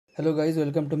Hello guys,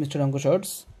 welcome to Mr. Anko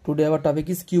Shorts. Today our topic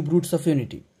is cube roots of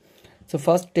unity. So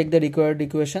first take the required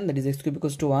equation, that is x cube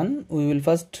equals to 1. We will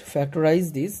first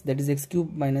factorize this, that is x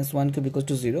cube minus 1 cube equals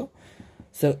to 0.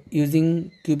 So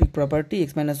using cubic property,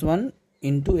 x minus 1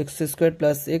 into x squared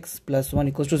plus x plus 1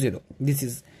 equals to 0. This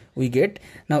is we get.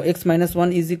 Now x minus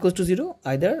 1 is equals to 0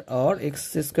 either, or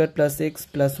x squared plus x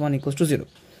plus 1 equals to 0.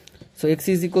 So x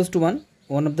is equals to 1,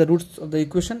 one of the roots of the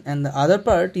equation, and the other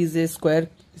part is a squared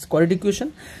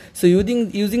equation. So using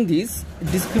this,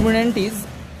 discriminant is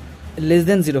less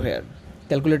than 0 here.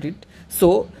 Calculate it.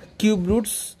 So cube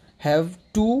roots have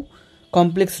two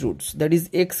complex roots, that is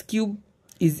x cube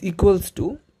is equals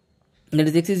to, that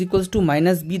is x is equals to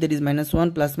minus b, that is minus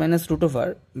 1 plus minus root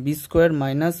over b square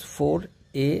minus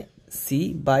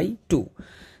 4ac by 2,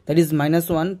 that is minus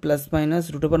 1 plus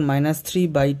minus root over minus 3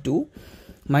 by 2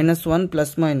 minus 1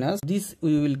 plus minus this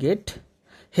we will get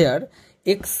here.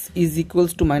 X is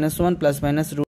equals to minus 1 plus minus root